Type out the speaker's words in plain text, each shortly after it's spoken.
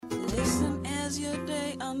your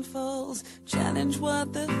day unfolds, challenge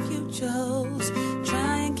what the future holds.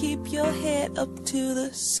 Try and keep your head up to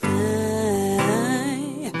the sky.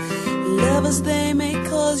 Lovers, they may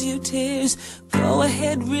cause you tears. Go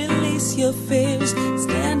ahead, release your fears.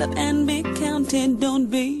 Stand up and be counted. Don't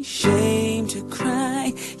be ashamed to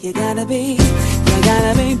cry. You gotta be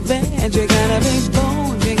bad. You gotta be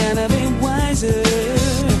bold. You gotta be wiser.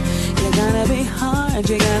 You gotta be hard.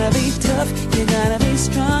 You gotta be tough. You gotta be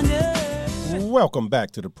stronger. Welcome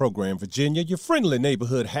back to the program, Virginia. Your friendly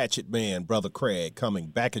neighborhood hatchet man, Brother Craig, coming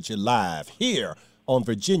back at you live here on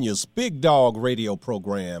Virginia's Big Dog radio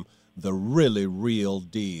program, The Really Real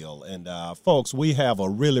Deal. And, folks, we have a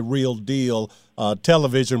really real deal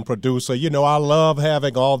television producer. You know, I love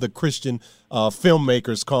having all the Christian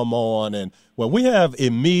filmmakers come on. And, well, we have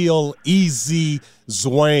Emeal, Easy,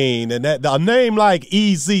 Zwayne. And that a name like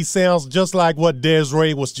Easy sounds just like what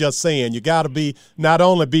Desiree was just saying. You got to be not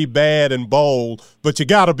only be bad and bold, but you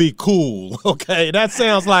got to be cool. Okay, that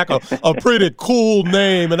sounds like a pretty cool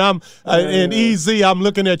name. And and Easy, I'm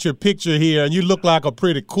looking at your picture here, and you look like a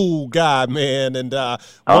pretty cool guy, man. And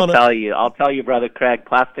I'll tell you, Brother Craig,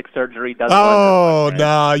 plastic surgery doesn't. Oh,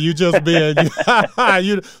 nah, you just been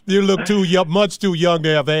you look much too young to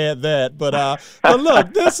have had that. But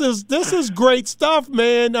look, this is great stuff,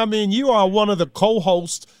 man. I mean, you are one of the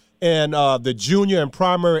co-hosts and the junior and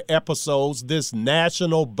primary episodes, this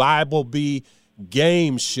National Bible Bee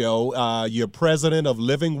game show. You're president of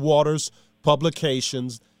Living Waters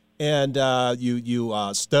Publications, and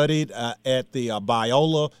you studied at the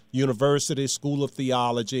Biola University School of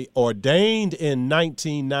Theology, ordained in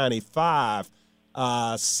 1995.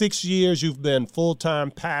 6 years you've been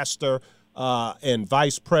full-time pastor and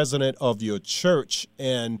vice president of your church,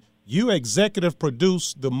 and you executive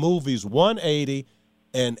produced the movies 180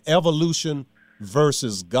 and Evolution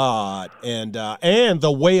versus God, and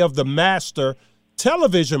The Way of the Master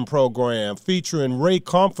television program featuring Ray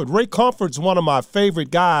Comfort. Ray Comfort's one of my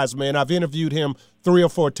favorite guys, man. I've interviewed him 3 or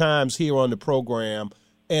 4 times here on the program.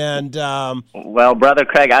 And well, Brother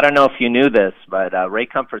Craig, I don't know if you knew this, but Ray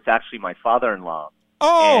Comfort's actually my father-in-law.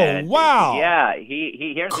 Oh, and wow. Yeah,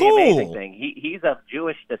 here's the amazing thing. He's of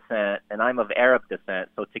Jewish descent, and I'm of Arab descent.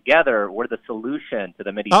 So together, we're the solution to the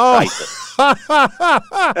Mideast crisis.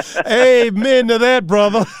 Amen to that,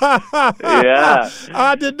 brother. Yeah.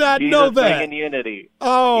 I did not Jesus know that. bringing unity.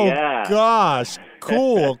 Oh, yeah. Gosh.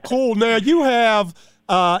 Cool. Now, you have,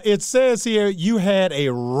 it says here, you had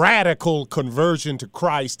a radical conversion to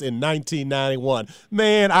Christ in 1991.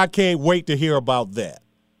 Man, I can't wait to hear about that.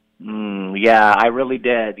 Yeah, I really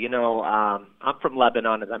did. You know, I'm from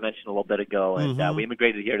Lebanon, as I mentioned a little bit ago, and we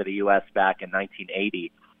immigrated here to the U.S. back in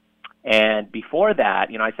 1980. And before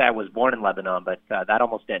that, you know, I say I was born in Lebanon, but that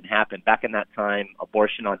almost didn't happen. Back in that time,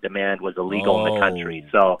 abortion on demand was illegal in the country.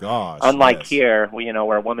 So unlike here, you know,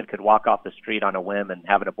 where a woman could walk off the street on a whim and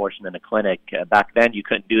have an abortion in a clinic, back then you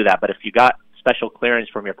couldn't do that. But if you got special clearance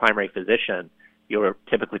from your primary physician, you were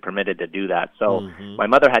typically permitted to do that. So my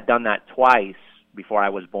mother had done that twice before I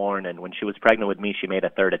was born, and when she was pregnant with me, she made a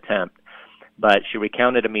third attempt. But she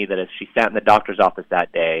recounted to me that as she sat in the doctor's office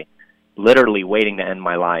that day, literally waiting to end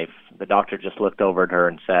my life, the doctor just looked over at her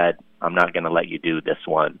and said, "I'm not going to let you do this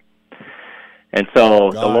one." And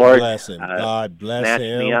so the Lord snatched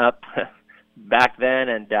me up back then,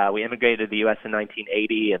 and we immigrated to the U.S. in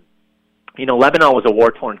 1980. And, you know, Lebanon was a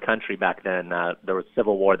war-torn country back then. There was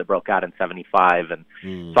civil war that broke out in 75. And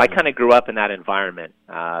so I kind of grew up in that environment,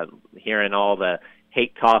 hearing all the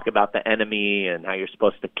hate talk about the enemy and how you're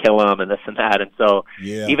supposed to kill them and this and that. And so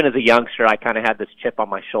even as a youngster, I kind of had this chip on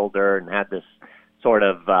my shoulder and had this sort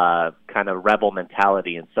of kind of rebel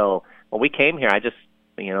mentality. And so when we came here, I just,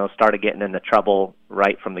 you know, started getting into trouble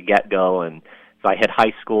right from the get-go. And so I hit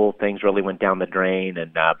high school. Things really went down the drain.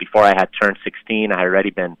 And before I had turned 16, I had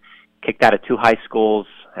already been kicked out of 2 high schools,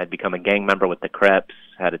 had become a gang member with the Crips,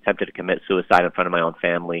 had attempted to commit suicide in front of my own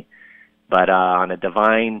family. But on a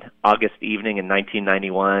divine August evening in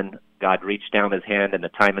 1991, God reached down his hand into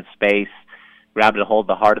time and space, grabbed a hold of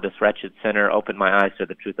the heart of this wretched sinner, opened my eyes to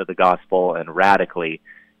the truth of the gospel, and radically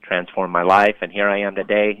transformed my life. And here I am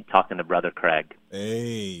today talking to Brother Craig.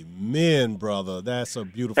 Amen, brother. That's a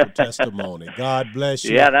beautiful testimony. God bless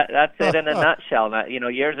you. Yeah, that's it in a nutshell. Now, you know,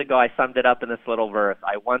 years ago I summed it up in this little verse.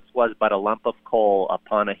 I once was but a lump of coal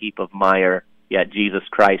upon a heap of mire, yet Jesus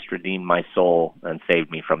Christ redeemed my soul and saved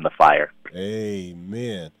me from the fire.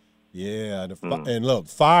 Amen. Yeah, and look,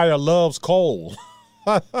 fire loves coal.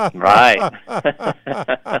 Right.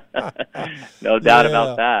 No doubt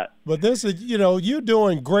about that. But this is, you know, you're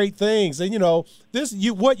doing great things. And, you know,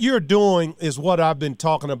 what you're doing is what I've been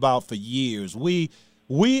talking about for years. We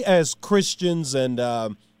as Christians and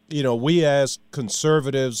you know, we as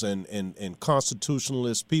conservatives and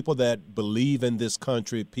constitutionalists, people that believe in this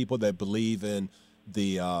country, people that believe in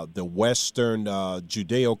the Western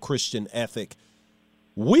Judeo-Christian ethic,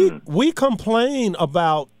 we complain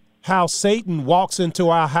about how Satan walks into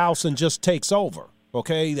our house and just takes over.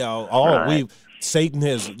 Okay, Satan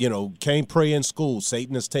has, you know, can't pray in school.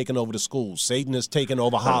 Satan has taken over the schools. Satan has taken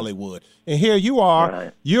over Hollywood. And here you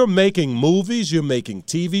are, you're making movies, you're making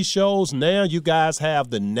TV shows. Now you guys have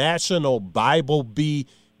the National Bible Bee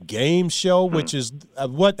game show, which is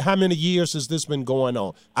how many years has this been going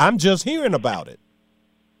on? I'm just hearing about it.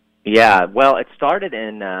 Yeah, well, it started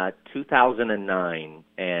in 2009,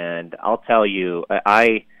 and I'll tell you,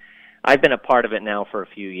 I've been a part of it now for a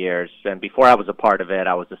few years, and before I was a part of it,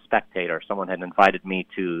 I was a spectator. Someone had invited me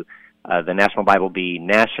to the National Bible Bee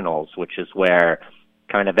Nationals, which is where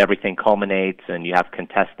kind of everything culminates, and you have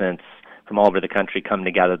contestants from all over the country come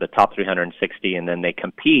together, the top 360, and then they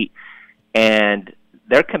compete. And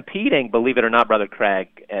they're competing, believe it or not, Brother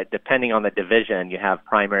Craig, depending on the division, you have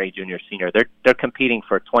primary, junior, senior. They're competing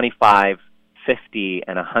for $25,000, $50,000,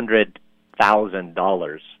 and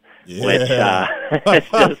 $100,000. Yeah. Which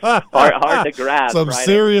it's just hard to grasp. Some right?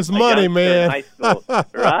 serious money, man. High school.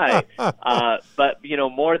 Right. But, you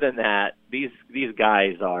know, more than that, these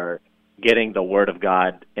guys are getting the Word of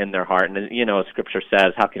God in their heart. And, you know, Scripture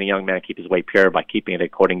says, how can a young man keep his way pure? By keeping it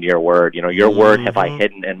according to your Word. You know, your Word have I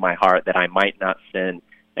hidden in my heart that I might not sin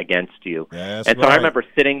against you. That's and so right. I remember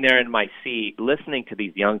sitting there in my seat listening to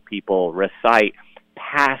these young people recite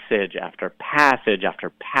passage after passage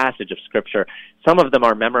after passage of Scripture. Some of them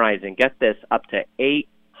are memorizing, get this, up to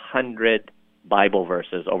 800 Bible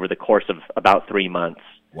verses over the course of about 3 months.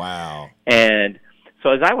 Wow. And so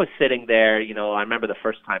as I was sitting there, you know, I remember the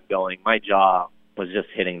first time going, my jaw was just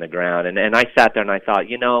hitting the ground. And I sat there and I thought,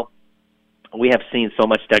 you know, we have seen so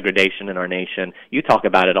much degradation in our nation. You talk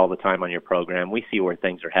about it all the time on your program. We see where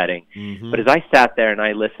things are heading. But as I sat there and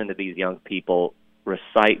I listened to these young people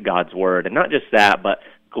recite God's Word, and not just that, but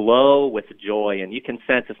glow with joy, and you can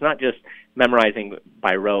sense it's not just memorizing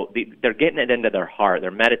by rote. They're getting it into their heart.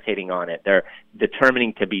 They're meditating on it. They're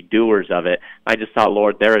determining to be doers of it. I just thought,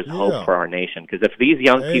 Lord, there is hope for our nation, because if these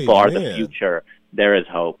young people are the future, there is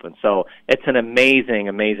hope. And so it's an amazing,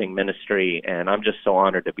 amazing ministry, and I'm just so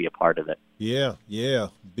honored to be a part of it. Yeah.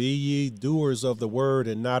 Be ye doers of the Word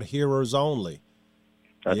and not hearers only.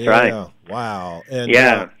 That's right. Wow.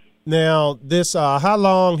 And now, this how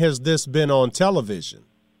long has this been on television?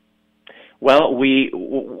 Well, we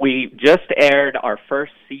just aired our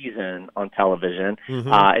first season on television.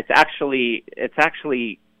 It's actually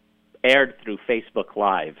aired through Facebook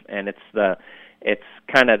Live, and it's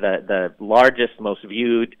kind of the largest, most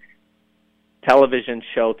viewed television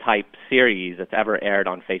show type series that's ever aired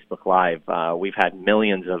on Facebook Live. We've had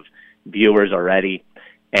millions of viewers already.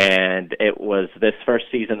 And it was this first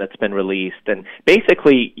season that's been released. And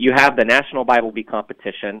basically, you have the National Bible Bee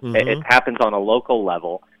competition. It happens on a local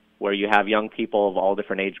level where you have young people of all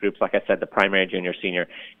different age groups, like I said, the primary, junior, senior.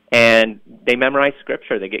 And they memorize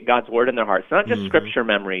Scripture. They get God's Word in their hearts. It's not just Scripture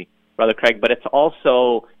memory, Brother Craig, but it's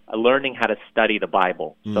also learning how to study the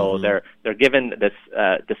Bible. So they're given this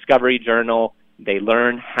discovery journal. They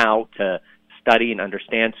learn how to study and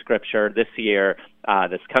understand Scripture. This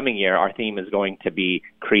coming year, our theme is going to be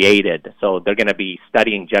created. So they're going to be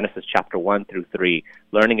studying Genesis chapter 1 through 3,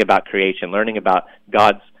 learning about creation, learning about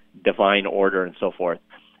God's divine order, and so forth.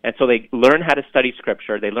 And so they learn how to study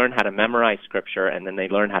Scripture, they learn how to memorize Scripture, and then they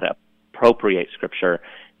learn how to appropriate Scripture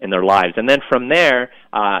in their lives. And then from there,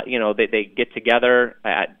 they get together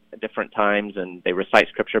at different times and they recite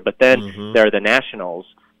Scripture. But then there are the nationals,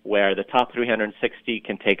 where the top 360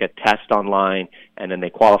 can take a test online, and then they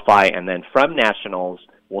qualify, and then from nationals,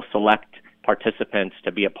 we'll select participants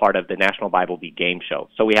to be a part of the National Bible Bee game show.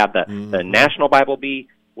 So we have the National Bible Bee,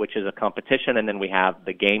 which is a competition, and then we have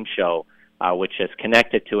the game show, which is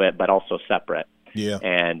connected to it, but also separate. Yeah.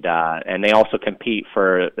 And they also compete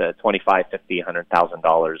for $25,000, $50,000,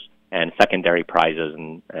 $100,000 and secondary prizes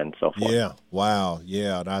and so forth. Yeah. Wow.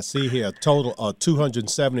 Yeah. And I see here a total of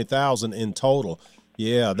 $270,000 in total.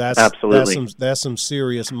 Yeah, absolutely. That's some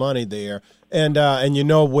serious money there. And you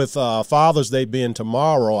know, with Father's Day being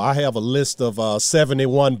tomorrow, I have a list of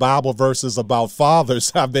 71 Bible verses about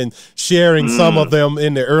fathers. I've been sharing some of them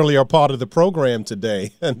in the earlier part of the program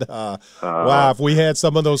today. And wow, if we had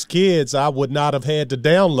some of those kids, I would not have had to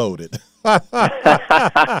download it.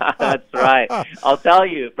 That's right. I'll tell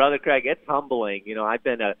you, Brother Craig, it's humbling. You know, I've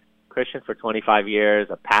been a Christian for 25 years,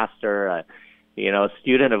 a pastor, a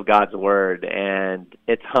student of God's Word, and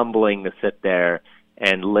it's humbling to sit there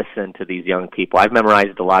and listen to these young people. I've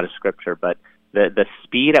memorized a lot of Scripture, but the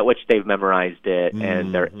speed at which they've memorized it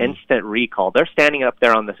and their instant recall. They're standing up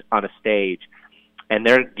there on a stage, and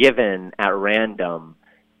they're given at random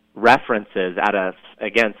references out of,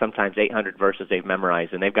 again, sometimes 800 verses they've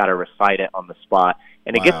memorized, and they've got to recite it on the spot.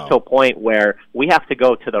 And it gets to a point where we have to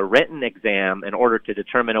go to the written exam in order to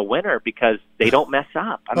determine a winner because they don't mess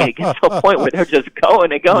up. I mean, it gets to a point where they're just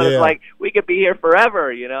going and going. Yeah. It's like, we could be here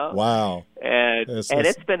forever, you know? Wow. And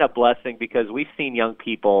it's been a blessing because we've seen young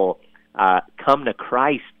people come to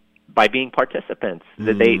Christ by being participants.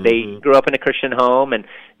 They grew up in a Christian home and,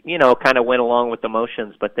 you know, kind of went along with the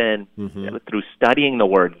motions, but then through studying the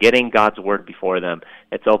Word, getting God's Word before them,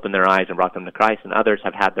 it's opened their eyes and brought them to Christ, and others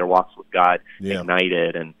have had their walks with God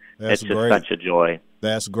ignited, and it's just such a joy.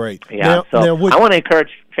 That's great. Yeah, I want to encourage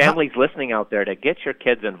families listening out there to get your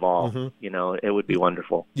kids involved. You know, it would be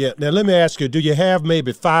wonderful. Yeah, now let me ask you, do you have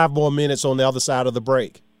maybe 5 more minutes on the other side of the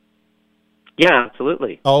break? Yeah,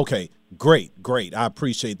 absolutely. Okay. Great. I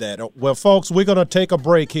appreciate that. Well, folks, we're going to take a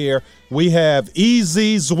break here. We have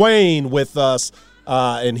Zwayne with us,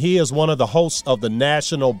 and he is one of the hosts of the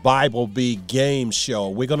National Bible Bee Game Show.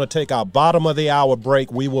 We're going to take our bottom of the hour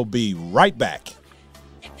break. We will be right back.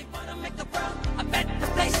 If you want to make the world a better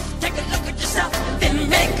place, take a look at yourself, then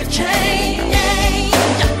make a change.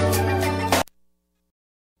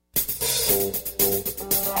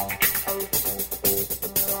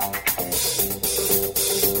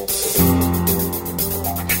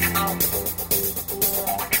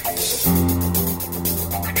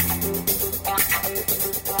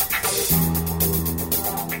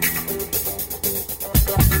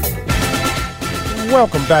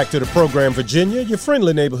 Welcome back to the program, Virginia. Your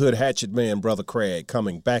friendly neighborhood hatchet man, Brother Craig,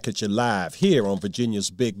 coming back at you live here on Virginia's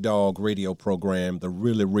Big Dog radio program, The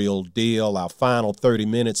Really Real Deal. Our final 30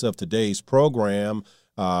 minutes of today's program,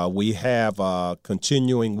 we have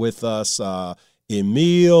continuing with us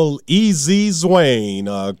Emeal Zwayne,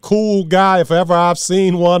 a cool guy if ever I've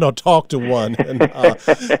seen one or talked to one. And,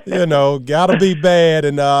 you know, gotta be bad.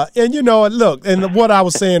 And you know, look, and what I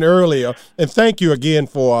was saying earlier, and thank you again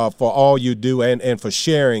for all you do and for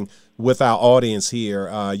sharing with our audience here.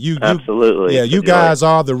 Absolutely. You guys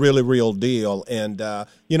are the really real deal. And,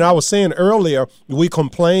 you know, I was saying earlier, we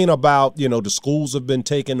complain about, you know, the schools have been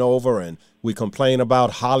taken over, and we complain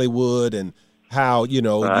about Hollywood and how, you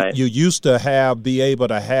know, you used to be able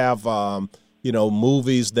to have, you know,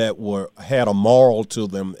 movies that had a moral to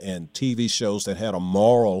them and TV shows that had a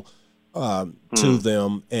moral to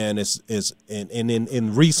them. And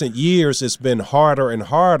in recent years, it's been harder and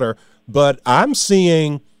harder. But I'm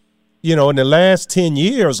seeing, you know, in the last 10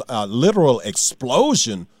 years, a literal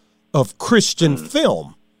explosion of Christian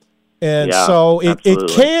film. And so it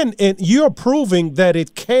can, and you're proving that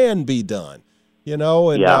it can be done. You know,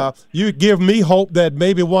 and you give me hope that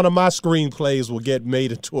maybe one of my screenplays will get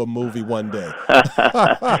made into a movie one day.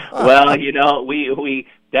 Well, you know, we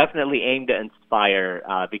definitely aim to inspire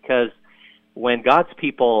because when God's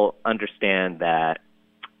people understand that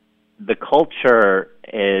the culture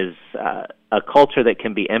is a culture that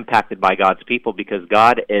can be impacted by God's people because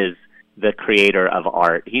God is the creator of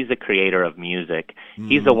art. He's the creator of music.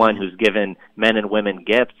 He's the one who's given men and women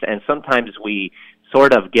gifts, and sometimes we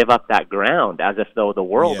sort of give up that ground as if though the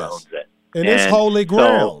world owns it. And it's holy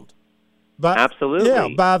ground. Absolutely. Yeah,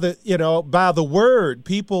 by the word.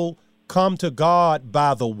 People come to God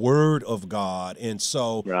by the word of God. And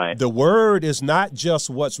so the word is not just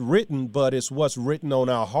what's written, but it's what's written on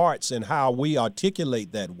our hearts and how we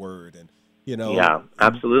articulate that word. And you know,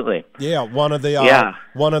 absolutely. Yeah, one of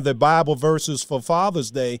the Bible verses for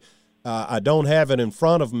Father's Day, I don't have it in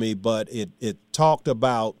front of me, but it talked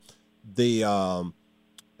about the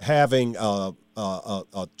having a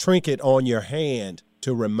trinket on your hand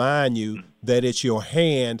to remind you that it's your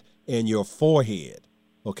hand and your forehead.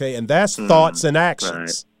 Okay, and that's thoughts and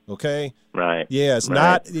actions. Okay, yeah, it's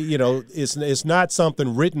not, you know, it's not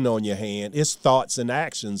something written on your hand. It's thoughts and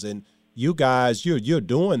actions, and you guys, you're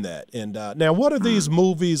doing that. And now, what are these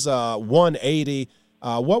movies? 180.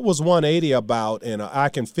 What was 180 about? And I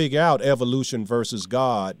can figure out evolution versus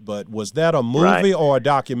God, but was that a movie or a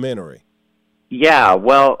documentary? Yeah,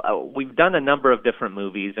 well, we've done a number of different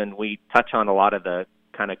movies, and we touch on a lot of the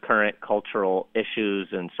kind of current cultural issues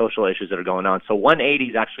and social issues that are going on. So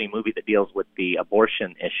 180 is actually a movie that deals with the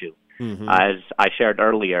abortion issue. As I shared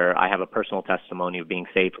earlier, I have a personal testimony of being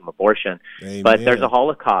saved from abortion. Amen. But there's a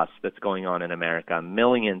Holocaust that's going on in America.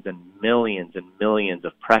 Millions and millions and millions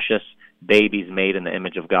of precious babies made in the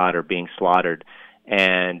image of God are being slaughtered.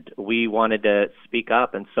 And we wanted to speak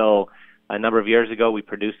up. And so a number of years ago, we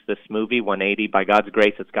produced this movie, 180. By God's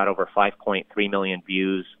grace, it's got over 5.3 million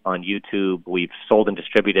views on YouTube. We've sold and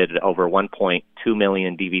distributed over 1.2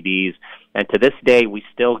 million DVDs. And to this day, we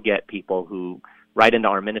still get people who write into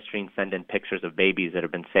our ministry and send in pictures of babies that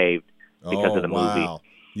have been saved because of the movie.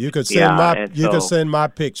 You could send could send my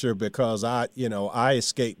picture because I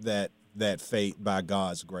escaped that fate by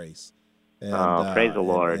God's grace. And, praise the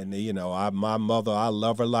Lord. And my mother, I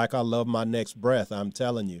love her like I love my next breath. I'm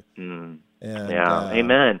telling you. And,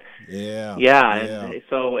 amen. And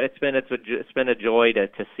so it's been a joy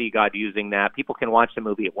to see God using that. People can watch the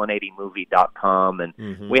movie at 180movie.com, and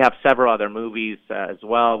we have several other movies as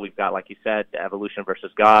well. We've got, like you said, Evolution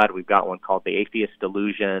versus God. We've got one called The Atheist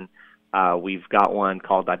Delusion. We've got one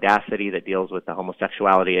called Audacity that deals with the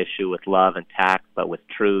homosexuality issue with love and tact, but with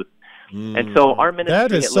truth. And so our ministry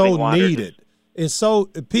that is at Living so Waters needed. It's so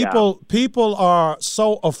people are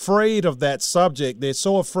so afraid of that subject. They're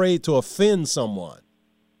so afraid to offend someone.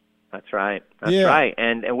 That's right. That's right.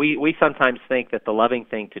 And we sometimes think that the loving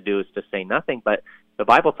thing to do is to say nothing, but the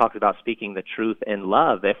Bible talks about speaking the truth in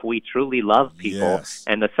love. If we truly love people,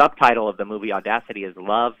 and the subtitle of the movie Audacity is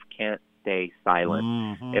Love Can't Stay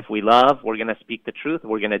Silent. If we love, we're going to speak the truth.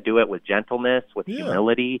 We're going to do it with gentleness, with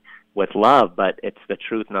humility, with love, but it's the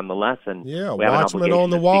truth nonetheless. And we have watchman on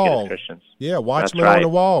the wall. Yeah, watchman on the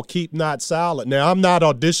wall. Keep not silent. Now, I'm not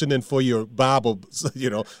auditioning for your Bible,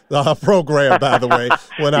 program. By the way,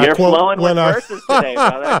 when you're flowing with verses today,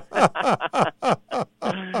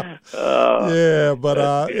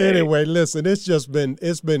 brother. Anyway, listen,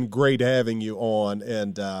 it's been great having you on,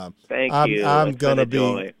 and thank you. I'm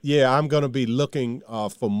gonna be looking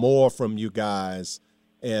for more from you guys.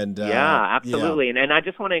 And absolutely. And I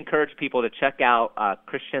just want to encourage people to check out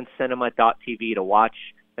christiancinema.tv to watch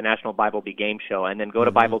the National Bible Bee Game Show, and then go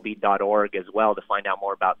to BibleBee.org as well to find out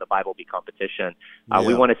more about the Bible Bee competition.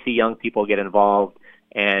 We want to see young people get involved,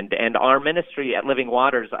 and our ministry at Living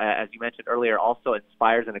Waters, as you mentioned earlier, also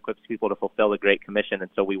inspires and equips people to fulfill the Great Commission.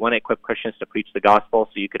 And so we want to equip Christians to preach the gospel,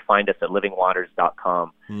 so you could find us at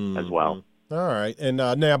livingwaters.com as well. All right. And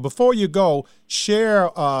now, before you go, share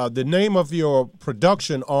the name of your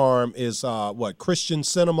production arm is Christian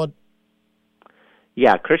Cinema?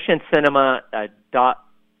 Yeah,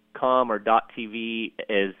 christiancinema.com or .tv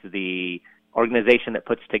is the organization that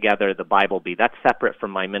puts together the Bible Bee. That's separate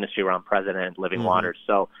from my ministry where I'm president, Living Waters.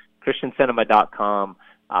 So christiancinema.com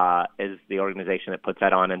is the organization that puts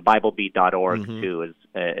that on, and BibleBee.org too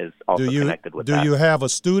is also connected with that. Do you have a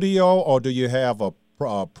studio, or do you have a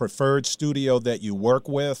preferred studio that you work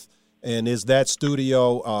with, and is that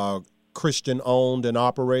studio Christian owned and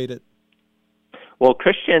operated? Well,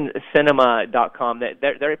 christiancinema.com,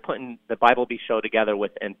 they're putting the Bible Bee show together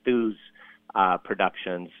with Enthuse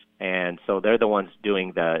Productions, and so they're the ones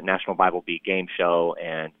doing the National Bible Bee Game Show,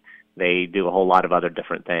 and they do a whole lot of other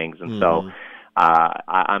different things. And so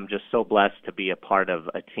I'm just so blessed to be a part of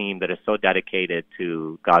a team that is so dedicated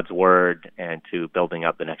to God's Word and to building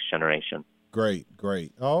up the next generation. Great.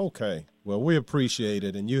 Oh, okay. Well, we appreciate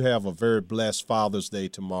it, and you have a very blessed Father's Day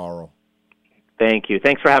tomorrow. Thank you.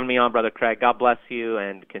 Thanks for having me on, Brother Craig. God bless you,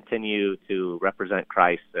 and continue to represent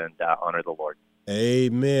Christ and honor the Lord.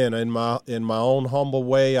 Amen. In my own humble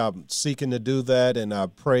way, I'm seeking to do that, and I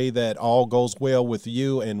pray that all goes well with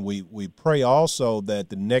you. And we pray also that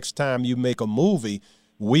the next time you make a movie,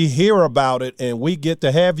 we hear about it, and we get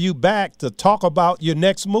to have you back to talk about your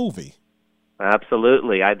next movie.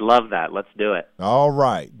 Absolutely. I'd love that. Let's do it. All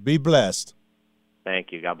right. Be blessed.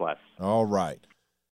 Thank you. God bless. All right.